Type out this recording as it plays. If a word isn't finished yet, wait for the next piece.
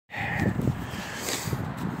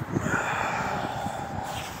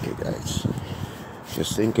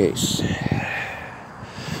just in case.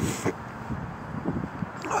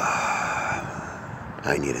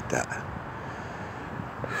 I needed that.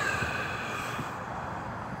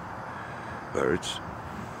 Birds.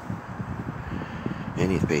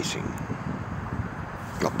 Any pacing.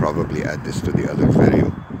 I'll probably add this to the other video.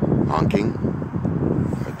 Honking.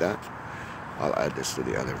 Heard that? I'll add this to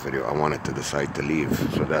the other video. I wanted to decide to leave,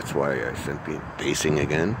 so that's why I sent me pacing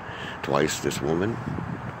again. Twice this woman.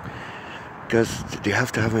 Because they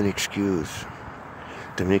have to have an excuse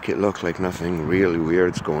to make it look like nothing really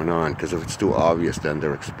weird's going on, because if it's too obvious, then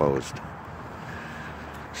they're exposed.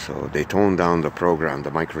 So they tone down the program, the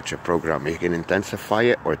microchip program. You can intensify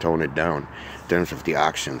it or tone it down in terms of the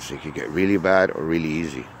actions. It could get really bad or really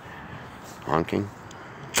easy. Honking.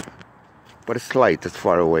 But it's light, it's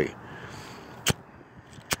far away.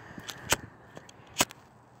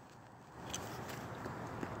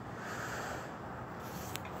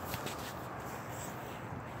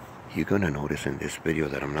 You're gonna notice in this video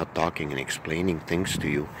that I'm not talking and explaining things to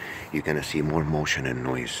you. You're gonna see more motion and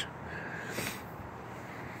noise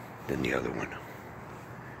than the other one.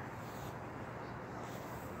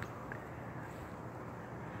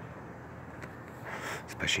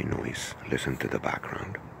 Especially noise. Listen to the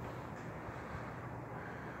background.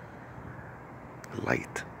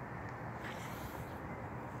 Light.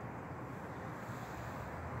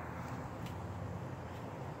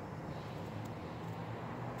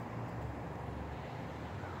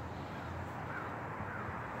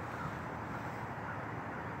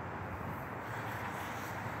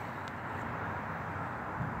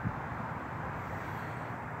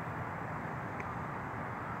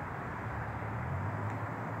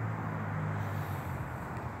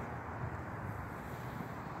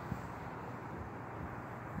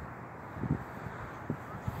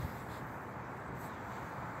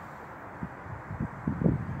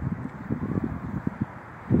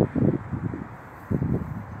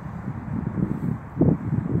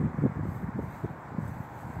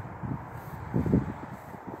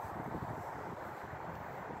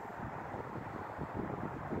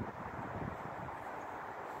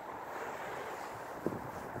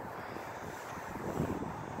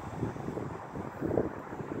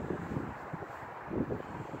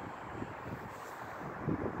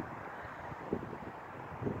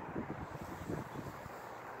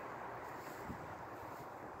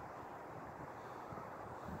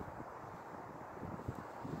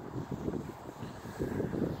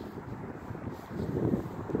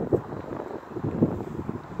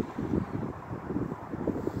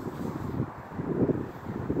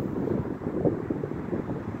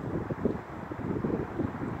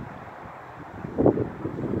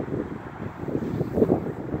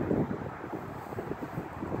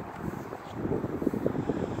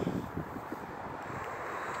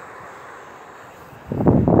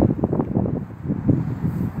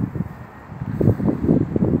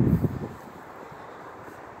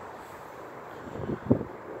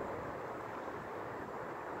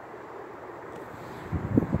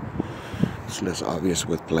 It's less obvious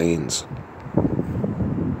with planes.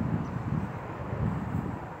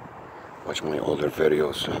 Watch my older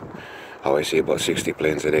videos. How I see about 60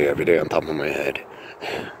 planes a day, every day on top of my head.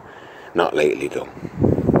 Not lately though.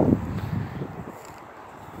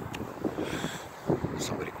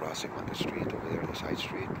 Somebody crossing on the street over there, the side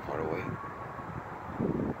street, far away.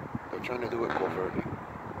 They're trying to do it covertly.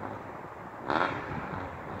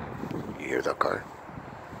 You hear that car?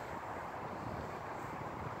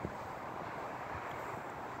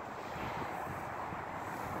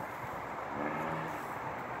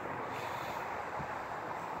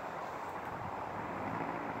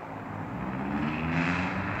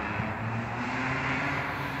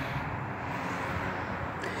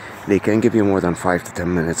 They can't give you more than 5 to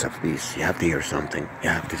 10 minutes of these. You have to hear something. You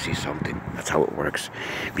have to see something. That's how it works.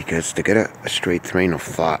 Because to get a straight train of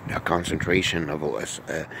thought, a concentration level,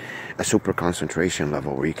 a super concentration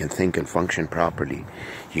level where you can think and function properly,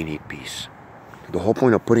 you need peace. The whole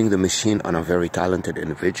point of putting the machine on a very talented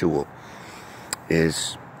individual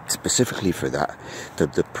is specifically for that, to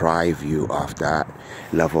deprive you of that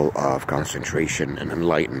level of concentration and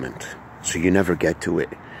enlightenment. So you never get to it.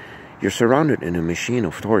 You're surrounded in a machine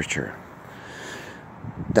of torture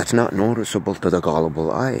that's not noticeable to the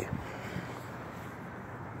gullible eye.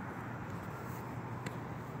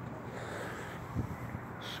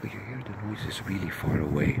 So you hear the noises really far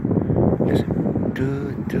away. Listen.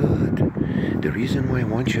 The reason why I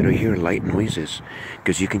want you to hear light noises,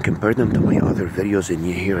 because you can compare them to my other videos and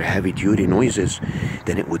you hear heavy duty noises,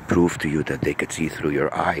 then it would prove to you that they could see through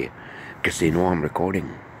your eye, because they know I'm recording.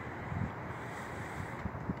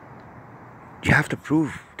 You have to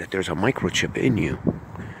prove that there's a microchip in you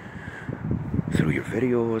through your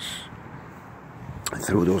videos,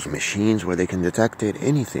 through those machines where they can detect it,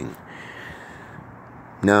 anything.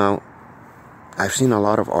 Now, I've seen a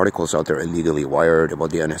lot of articles out there illegally wired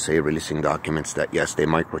about the NSA releasing documents that, yes, they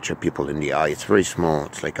microchip people in the eye. It's very small.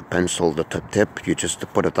 It's like a pencil, the tip. You just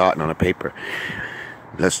put a dot on a paper.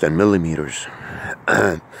 Less than millimeters.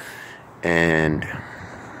 And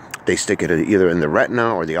they stick it either in the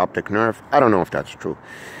retina or the optic nerve. I don't know if that's true.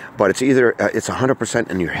 But it's either, it's 100%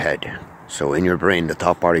 in your head. So in your brain, the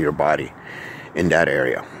top part of your body, in that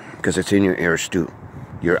area. Because it's in your ears too.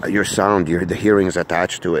 Your sound, the hearing is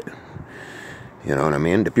attached to it. You know what I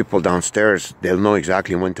mean? The people downstairs, they'll know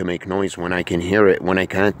exactly when to make noise. When I can hear it. When I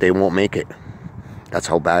can't, they won't make it. That's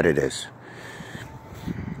how bad it is.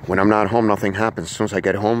 When I'm not home, nothing happens. As soon as I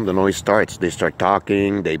get home, the noise starts. They start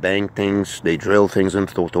talking, they bang things, they drill things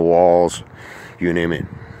into the walls, you name it.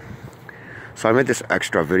 So I made this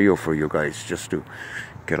extra video for you guys just to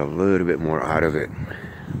get a little bit more out of it.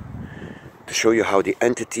 To show you how the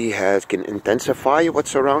entity can intensify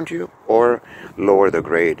what's around you or lower the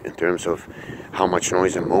grade in terms of how much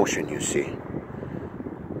noise and motion you see.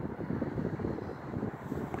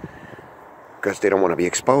 Because they don't want to be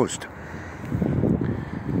exposed.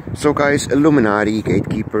 So guys, Illuminati,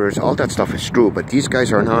 gatekeepers, all that stuff is true, but these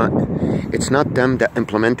guys are not, it's not them that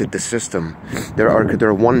implemented the system.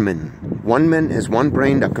 They're one men. One man is one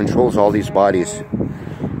brain that controls all these bodies.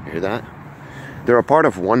 Hear that? They're a part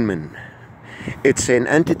of one man. It's an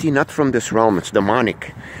entity not from this realm, it's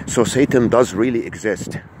demonic. So Satan does really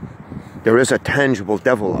exist. There is a tangible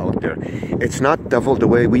devil out there. It's not devil the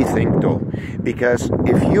way we think though. Because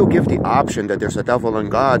if you give the option that there's a devil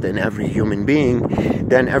and God in every human being,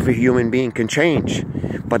 then every human being can change.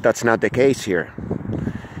 But that's not the case here.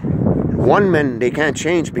 One man, they can't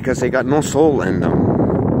change because they got no soul in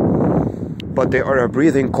them. But they are a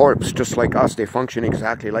breathing corpse just like us. They function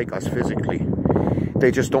exactly like us physically.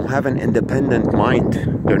 They just don't have an independent mind.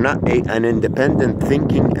 They're not an independent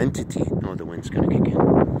thinking entity. Oh, the wind's gonna kick in.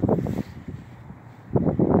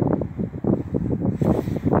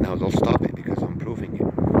 Now they'll stop it because I'm proving it.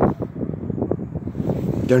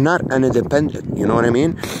 They're not an independent, you know what I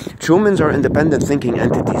mean? Humans are independent thinking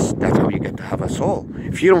entities. That's how you get to have a soul.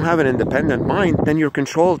 If you don't have an independent mind, then you're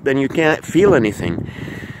controlled, then you can't feel anything.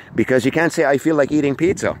 Because you can't say, I feel like eating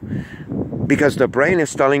pizza. Because the brain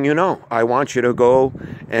is telling you, no, I want you to go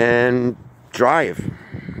and drive.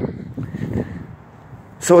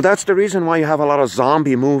 So that's the reason why you have a lot of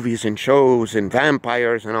zombie movies and shows and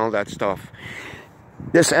vampires and all that stuff.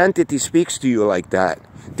 This entity speaks to you like that.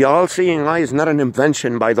 The all-seeing eye is not an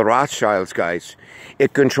invention by the Rothschilds, guys.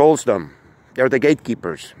 It controls them. They're the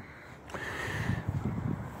gatekeepers.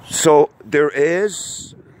 So there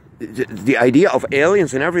is the idea of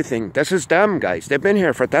aliens and everything. This is them, guys. They've been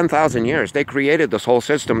here for 10,000 years. They created this whole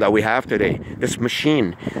system that we have today. This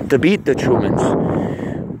machine to beat the humans,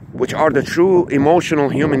 which are the true emotional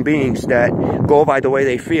human beings that go by the way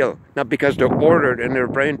they feel, not because they're ordered in their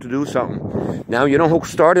brain to do something. Now, you know who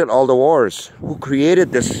started all the wars? Who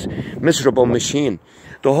created this miserable machine?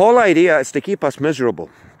 The whole idea is to keep us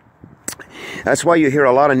miserable. That's why you hear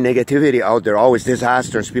a lot of negativity out there, always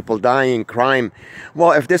disasters, people dying, crime.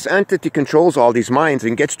 Well, if this entity controls all these minds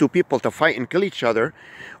and gets two people to fight and kill each other,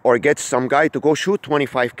 or gets some guy to go shoot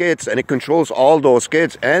 25 kids and it controls all those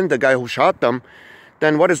kids and the guy who shot them,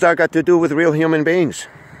 then what has that got to do with real human beings?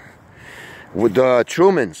 With the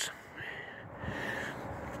Trumans?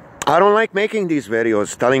 I don't like making these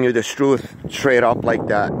videos, telling you the truth straight up like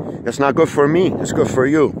that. It's not good for me, it's good for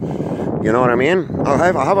you. You know what I mean? I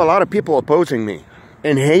have a lot of people opposing me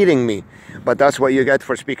and hating me, but that's what you get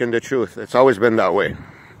for speaking the truth. It's always been that way.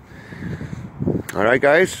 Alright,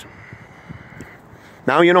 guys?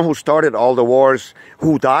 Now you know who started all the wars,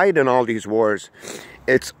 who died in all these wars.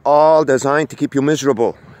 It's all designed to keep you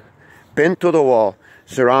miserable, pinned to the wall,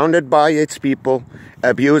 surrounded by its people,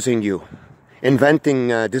 abusing you, inventing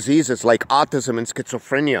diseases like autism and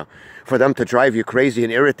schizophrenia for them to drive you crazy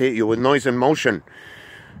and irritate you with noise and motion,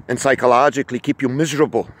 and psychologically keep you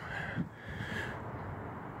miserable.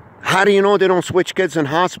 How do you know they don't switch kids in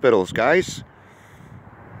hospitals, guys?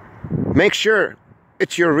 Make sure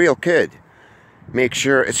it's your real kid. Make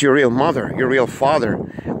sure it's your real mother, your real father.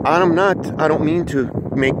 I don't mean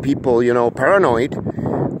to make people, you know, paranoid,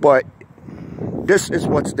 but this is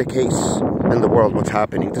what's the case in the world, what's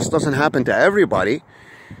happening. This doesn't happen to everybody,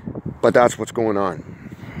 but that's what's going on.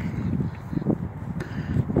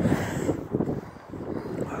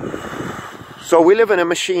 So we live in a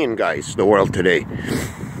machine, guys, the world today.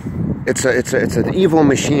 It's an evil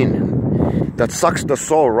machine that sucks the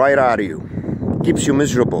soul right out of you, keeps you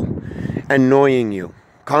miserable. annoying you.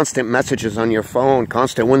 Constant messages on your phone,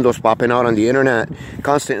 constant windows popping out on the internet,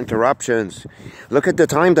 constant interruptions. Look at the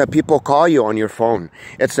time that people call you on your phone.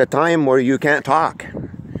 It's the time where you can't talk.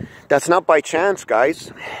 That's not by chance,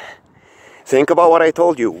 guys. Think about what I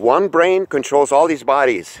told you. One brain controls all these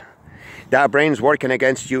bodies. That brain's working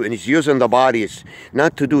against you and is using the bodies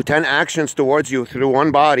not to do 10 actions towards you through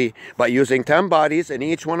one body, but using 10 bodies, and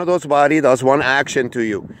each one of those bodies does one action to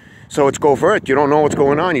you. So it's covert. You don't know what's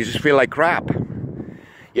going on. You just feel like crap.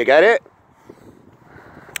 You get it?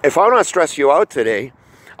 If I want to stress you out today,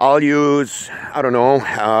 I'll use, I don't know,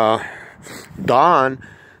 Dawn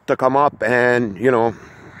to come up and, you know,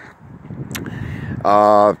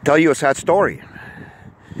 tell you a sad story.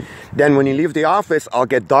 Then when you leave the office, I'll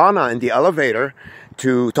get Donna in the elevator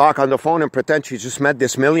to talk on the phone and pretend she just met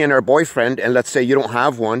this millionaire boyfriend, and let's say you don't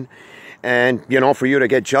have one, and, you know, for you to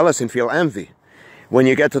get jealous and feel envy. When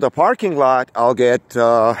you get to the parking lot, I'll get,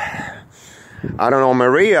 I don't know,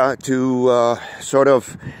 Maria to sort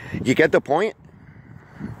of, you get the point?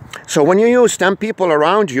 So when you use 10 people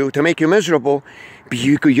around you to make you miserable,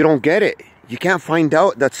 you don't get it. You can't find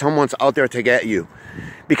out that someone's out there to get you,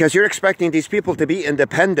 because you're expecting these people to be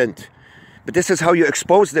independent. But this is how you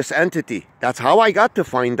expose this entity. That's how I got to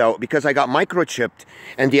find out, because I got microchipped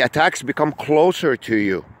and the attacks become closer to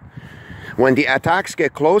you. When the attacks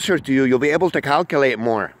get closer to you, you'll be able to calculate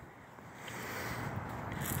more.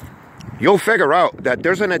 You'll figure out that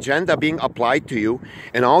there's an agenda being applied to you,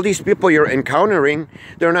 and all these people you're encountering,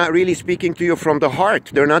 they're not really speaking to you from the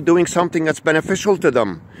heart. They're not doing something that's beneficial to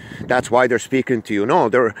them. That's why they're speaking to you. No,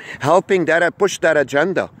 they're helping that push that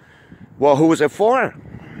agenda. Well, who is it for?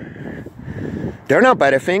 They're not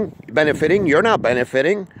benefiting. You're not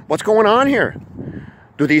benefiting. What's going on here?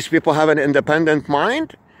 Do these people have an independent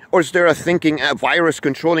mind? Or is there a thinking virus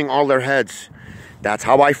controlling all their heads? That's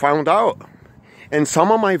how I found out. And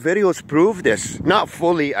some of my videos prove this. Not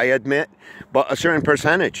fully, I admit, but a certain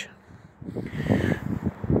percentage.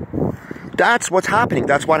 That's what's happening.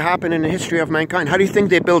 That's what happened in the history of mankind. How do you think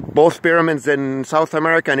they built both pyramids in South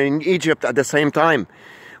America and in Egypt at the same time?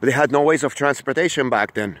 They had no ways of transportation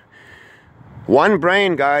back then. One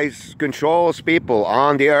brain, guys, controls people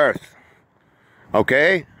on the earth.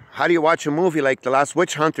 Okay? How do you watch a movie like The Last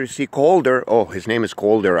Witch Hunter, see Colder? Oh, his name is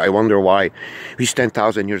Colder. I wonder why. He's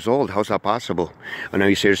 10,000 years old. How's that possible? And now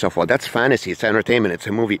you say to yourself, well, that's fantasy. It's entertainment. It's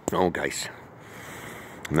a movie. No, guys.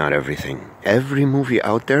 Not everything. Every movie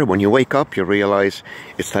out there, when you wake up, you realize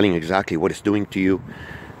it's telling exactly what it's doing to you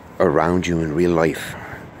around you in real life.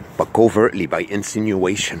 But covertly, by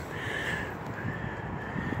insinuation.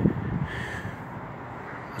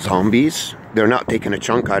 Zombies, they're not taking a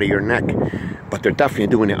chunk out of your neck, but they're definitely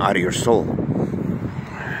doing it out of your soul.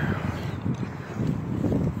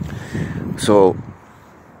 So,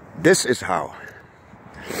 this is how.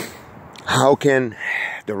 How can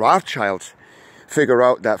the Rothschilds figure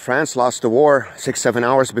out that France lost the war 6-7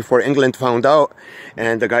 hours before England found out,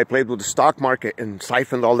 and the guy played with the stock market and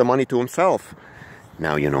siphoned all the money to himself?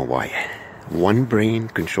 Now you know why. One brain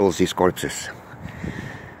controls these corpses.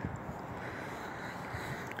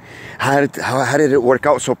 How did it work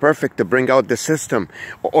out so perfect to bring out the system,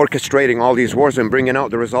 orchestrating all these wars and bringing out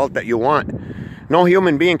the result that you want? No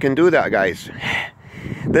human being can do that, guys.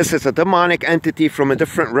 This is a demonic entity from a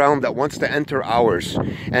different realm that wants to enter ours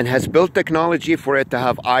and has built technology for it to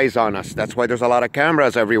have eyes on us. That's why there's a lot of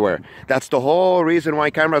cameras everywhere. That's the whole reason why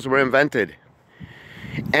cameras were invented.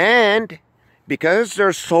 And because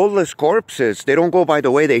they're soulless corpses, they don't go by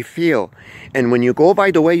the way they feel. And when you go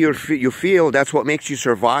by the way you feel, that's what makes you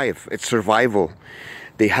survive. It's survival.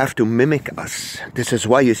 They have to mimic us. This is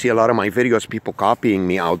why you see a lot of my videos, people copying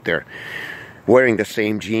me out there. Wearing the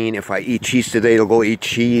same jean. If I eat cheese today, they'll go eat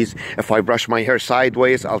cheese. If I brush my hair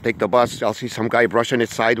sideways, I'll take the bus. I'll see some guy brushing it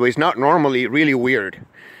sideways. Not normally, really weird.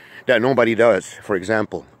 That nobody does, for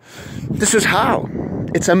example. This is how.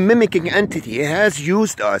 It's a mimicking entity. It has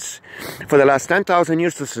used us for the last 10,000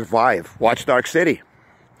 years to survive. Watch Dark City.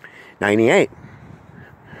 98.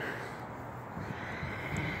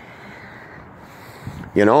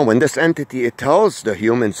 You know, when this entity, it tells the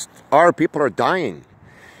humans, our people are dying.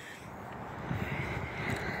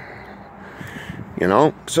 You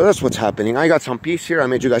know, so that's what's happening. I got some peace here. I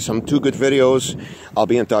made you guys some 2 good videos. I'll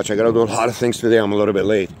be in touch. I got to do a lot of things today. I'm a little bit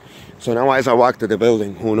late. So now as I walk to the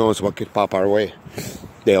building, who knows what could pop our way.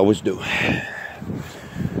 They always do.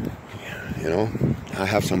 You know, I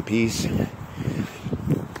have some peace.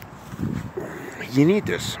 You need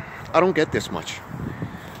this. I don't get this much.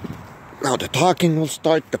 Now the talking will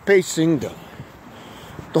start, the pacing.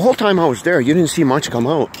 The whole time I was there, you didn't see much come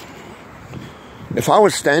out. If I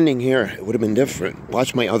was standing here, it would have been different.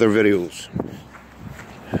 Watch my other videos.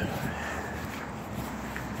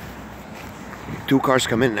 2 cars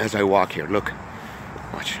come in as I walk here. Look.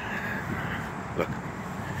 Watch. Look.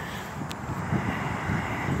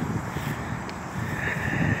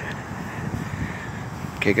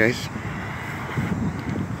 Okay, guys.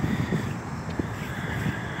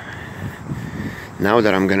 Now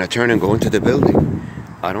that I'm gonna turn and go into the building,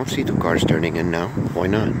 I don't see 2 cars turning in now. Why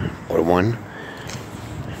not? Or 1.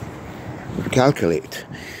 Calculate.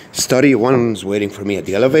 Study. One's waiting for me at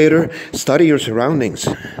the elevator. Study your surroundings.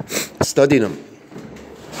 Study them.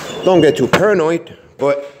 Don't get too paranoid,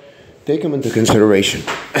 but take them into consideration.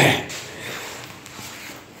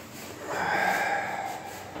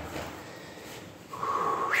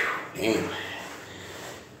 Damn.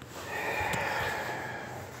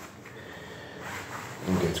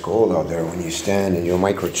 It gets cold out there when you stand and you're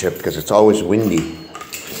microchipped because it's always windy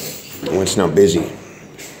when it's not busy.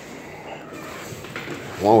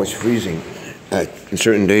 I'm always freezing at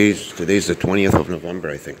certain days. Today's the 20th of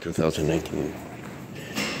November, I think, 2019.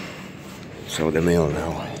 So the mail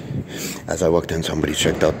now. As I walked in, somebody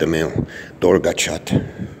checked out the mail. Door got shut.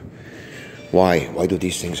 Why? Why do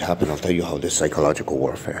these things happen? I'll tell you how. This psychological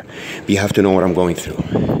warfare. But you have to know what I'm going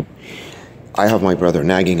through. I have my brother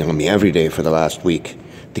nagging on me every day for the last week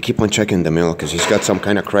to keep on checking the mail because he's got some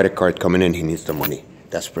kind of credit card coming in. He needs the money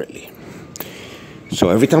desperately. So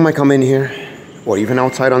every time I come in here, or even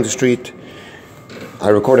outside on the street, I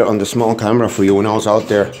recorded on the small camera for you when I was out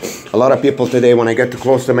there. A lot of people today, when I get to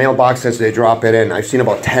close the mailboxes, they drop it in. I've seen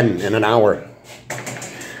about 10 in an hour.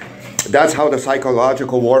 That's how the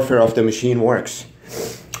psychological warfare of the machine works.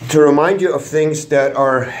 To remind you of things that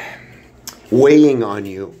are weighing on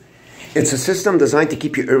you. It's a system designed to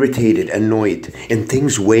keep you irritated, annoyed, and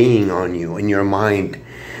things weighing on you in your mind.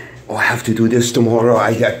 Oh, I have to do this tomorrow.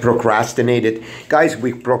 I procrastinated. Guys,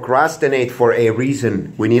 we procrastinate for a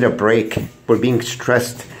reason. We need a break. We're being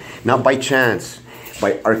stressed, not by chance,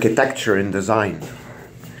 by architecture and design.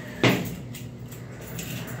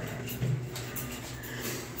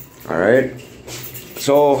 All right.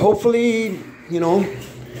 So hopefully, you know,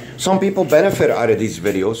 some people benefit out of these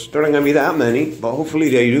videos. There aren't going to be that many, but hopefully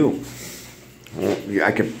they do.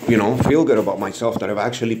 I could, you know, feel good about myself that I've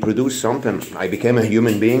actually produced something. I became a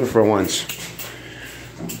human being for once.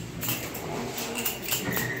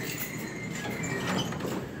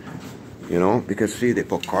 You know, because see, they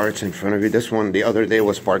put carts in front of you. This one, the other day,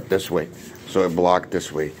 was parked this way. So it blocked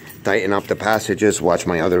this way. Tighten up the passages. Watch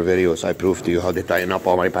my other videos. I proved to you how they tighten up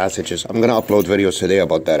all my passages. I'm going to upload videos today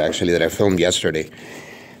about that, actually, that I filmed yesterday.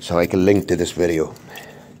 So I can link to this video.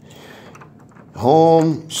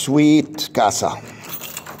 Home, sweet casa.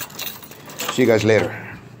 See you guys later.